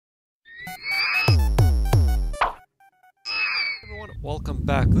Welcome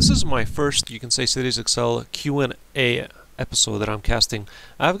back. This is my first, you can say, Cities Excel Q&A episode that I'm casting.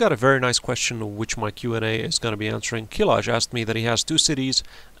 I've got a very nice question which my Q&A is going to be answering. Kilaj asked me that he has two cities,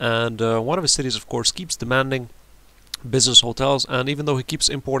 and one of his cities, of course, keeps demanding business hotels, and even though he keeps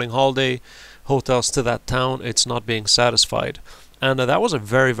importing holiday hotels to that town, it's not being satisfied. And that was a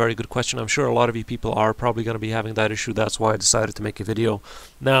very, very good question. I'm sure a lot of you people are probably going to be having that issue. That's why I decided to make a video.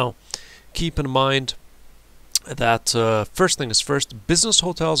 Now, keep in mind that first thing is first, business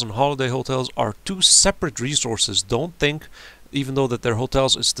hotels and holiday hotels are two separate resources. Don't think, even though that they're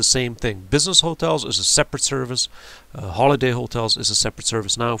hotels, it's the same thing. Business hotels is a separate service. Holiday hotels is a separate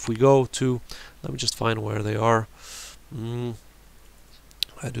service. Now, if we go to, let me just find where they are.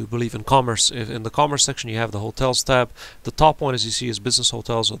 I do believe in commerce. In the commerce section, you have the hotels tab. The top one, as you see, is business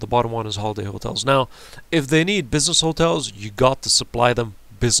hotels. The bottom one is holiday hotels. Now, if they need business hotels, you got to supply them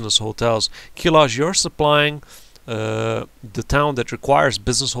business hotels. Kilaj, you're supplying the town that requires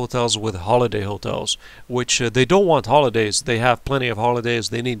business hotels with holiday hotels, which they don't want holidays. They have plenty of holidays.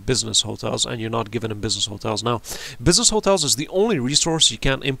 They need business hotels, and you're not giving them business hotels. Now, business hotels is the only resource you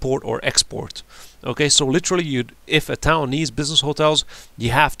can import or export. Okay, so literally, if a town needs business hotels,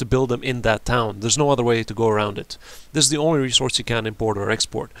 you have to build them in that town. There's no other way to go around it. This is the only resource you can import or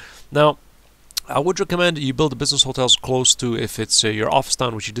export. Now, I would recommend you build the business hotels close to, if it's your office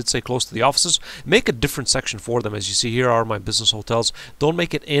town, which you did say close to the offices, make a different section for them. As you see, here are my business hotels. Don't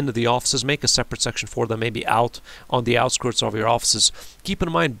make it in the offices. Make a separate section for them, maybe out on the outskirts of your offices. Keep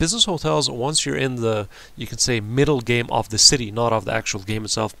in mind, business hotels, once you're in the, you can say, middle game of the city, not of the actual game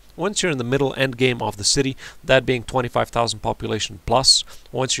itself. Once you're in the middle end game of the city, that being 25,000 population plus,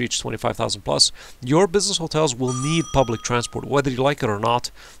 once you reach 25,000 plus, your business hotels will need public transport. Whether you like it or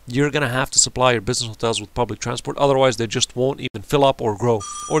not, you're going to have to supply your business hotels with public transport. Otherwise, they just won't even fill up or grow,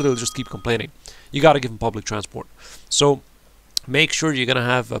 or they'll just keep complaining. You got to give them public transport. So make sure you're going to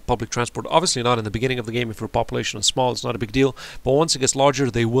have public transport. Obviously not in the beginning of the game. If your population is small, it's not a big deal. But once it gets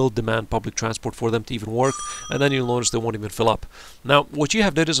larger, they will demand public transport for them to even work. And then you'll notice they won't even fill up. Now, what you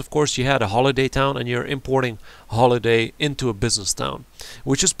have did is, of course, you had a holiday town and you're importing holiday into a business town,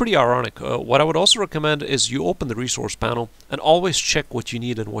 which is pretty ironic. What I would also recommend is you open the resource panel and always check what you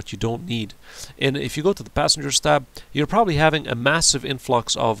need and what you don't need. And if you go to the passengers tab, you're probably having a massive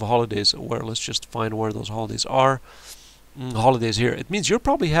influx of holidays. Where, let's just find where those holidays are. Holidays here. It means you're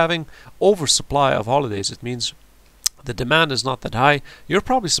probably having oversupply of holidays. It means the demand is not that high. You're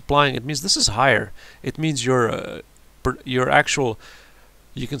probably supplying. It means this is higher. It means your actual,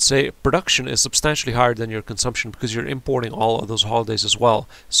 you can say, production is substantially higher than your consumption because you're importing all of those holidays as well.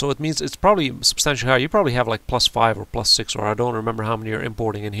 So it means it's probably substantially higher. You probably have like +5 or +6, or I don't remember how many you're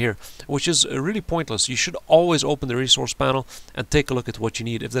importing in here, which is really pointless. You should always open the resource panel and take a look at what you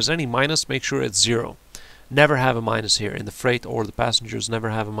need. If there's any minus, make sure it's 0. Never have a minus here. In the freight or the passengers, never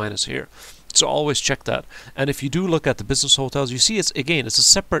have a minus here. So always check that. And if you do look at the business hotels, you see it's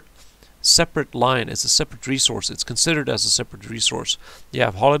a separate line. It's a separate resource. It's considered as a separate resource. You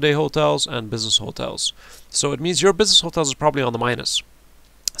have holiday hotels and business hotels. So it means your business hotels is probably on the minus,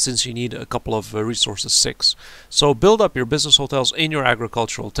 since you need a couple of resources, 6. So build up your business hotels in your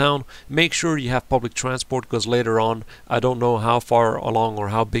agricultural town. Make sure you have public transport, because later on, I don't know how far along or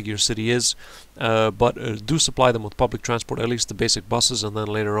how big your city is, but do supply them with public transport, at least the basic buses, and then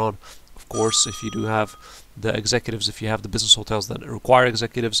later on, of course, if you do have the executives, if you have the business hotels that require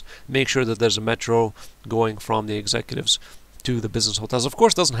executives, make sure that there's a metro going from the executives to the business hotels. Of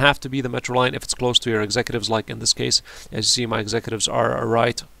course, it doesn't have to be the metro line if it's close to your executives, like in this case. As you see, my executives are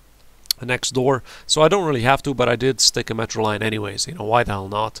right next door, so I don't really have to, but I did stick a metro line anyways. You know, why the hell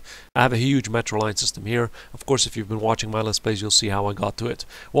not? I have a huge metro line system here. Of course, if you've been watching my Let's Plays, you'll see how I got to it.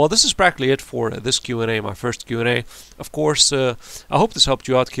 Well, this is practically it for this Q&A, my first Q&A. Of course, I hope this helped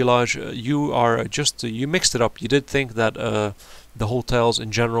you out, Kilaj. You mixed it up. You did think that the hotels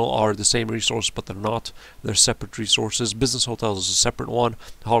in general are the same resource, but they're not. They're separate resources. Business hotels is a separate one.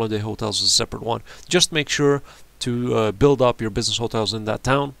 Holiday hotels is a separate one. Just make sure to build up your business hotels in that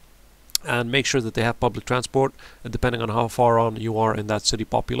town, and make sure that they have public transport, depending on how far on you are in that city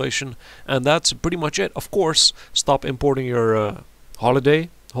population. And that's pretty much it. Of course, stop importing your holiday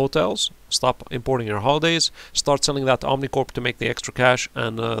hotels. Stop importing your holidays. Start selling that to Omnicorp to make the extra cash.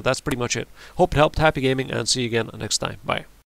 And that's pretty much it. Hope it helped. Happy gaming, and see you again next time. Bye.